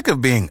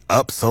of being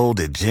upsold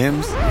at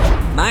gyms?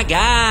 My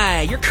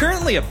guy, you're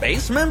currently a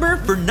base member?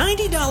 For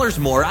 $90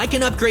 more, I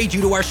can upgrade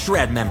you to our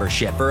Shred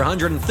membership. For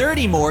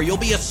 $130 more, you'll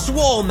be a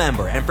Swole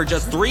member. And for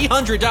just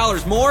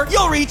 $300 more,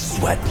 you'll reach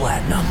Sweat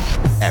Platinum.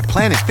 At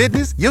Planet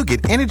Fitness, you'll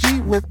get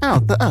energy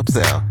without the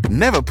upsell.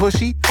 Never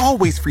pushy,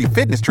 always free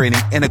fitness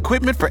training and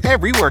equipment for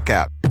every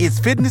workout. It's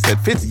fitness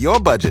that fits your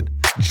budget.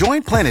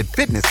 Join Planet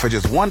Fitness for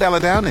just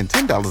 $1 down and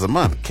 $10 a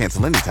month.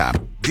 Cancel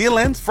anytime. Deal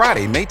ends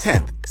Friday, May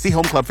 10th. See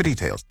Home Club for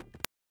details.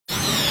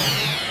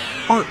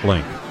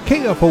 ArtLink.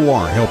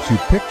 KFOR helps you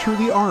picture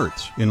the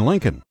arts in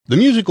Lincoln. The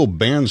musical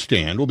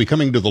Bandstand will be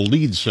coming to the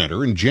Lead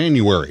Center in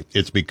January.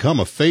 It's become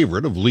a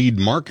favorite of lead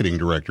marketing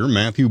director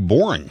Matthew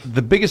Boring.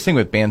 The biggest thing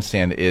with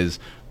Bandstand is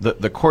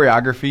the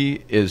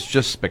choreography is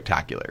just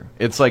spectacular.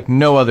 It's like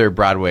no other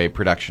Broadway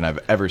production I've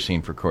ever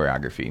seen for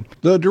choreography.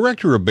 The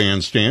director of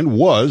Bandstand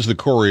was the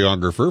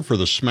choreographer for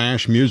the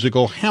smash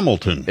musical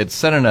Hamilton. It's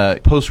set in a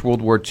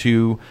post-World War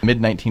II,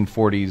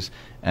 mid-1940s,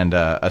 and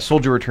a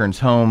soldier returns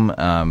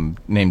home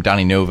named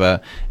Donnie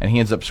Nova, and he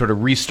ends up sort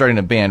of restarting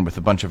a band with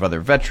a bunch of other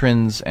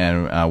veterans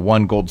and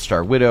one Gold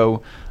Star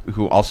widow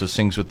who also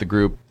sings with the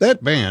group.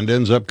 That band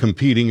ends up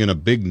competing in a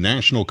big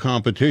national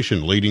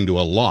competition, leading to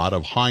a lot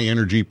of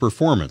high-energy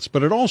performance,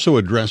 but it also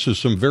addresses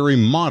some very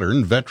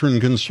modern veteran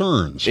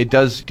concerns. It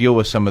does deal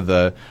with some of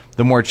the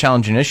more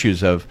challenging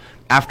issues of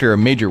after a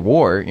major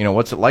war,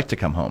 what's it like to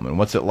come home? And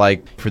what's it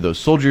like for those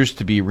soldiers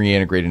to be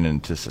reintegrated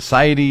into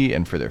society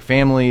and for their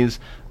families,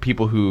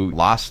 people who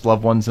lost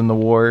loved ones in the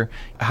war?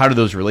 How do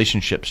those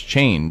relationships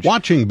change?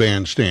 Watching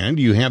Bandstand,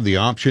 you have the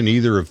option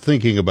either of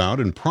thinking about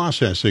and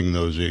processing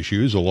those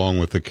issues along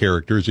with the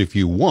characters if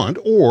you want,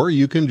 or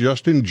you can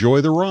just enjoy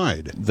the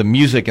ride. The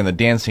music and the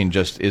dancing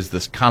just is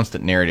this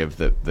constant narrative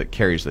that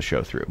carries the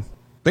show through.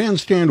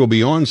 Bandstand will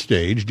be on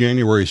stage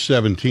January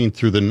 17th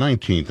through the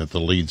 19th at the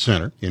Lead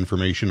Center.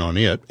 Information on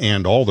it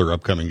and all their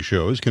upcoming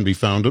shows can be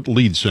found at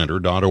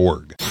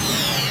leadcenter.org.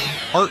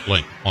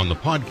 ArtLink on the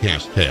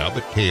podcast tab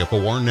at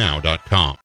kfornow.com.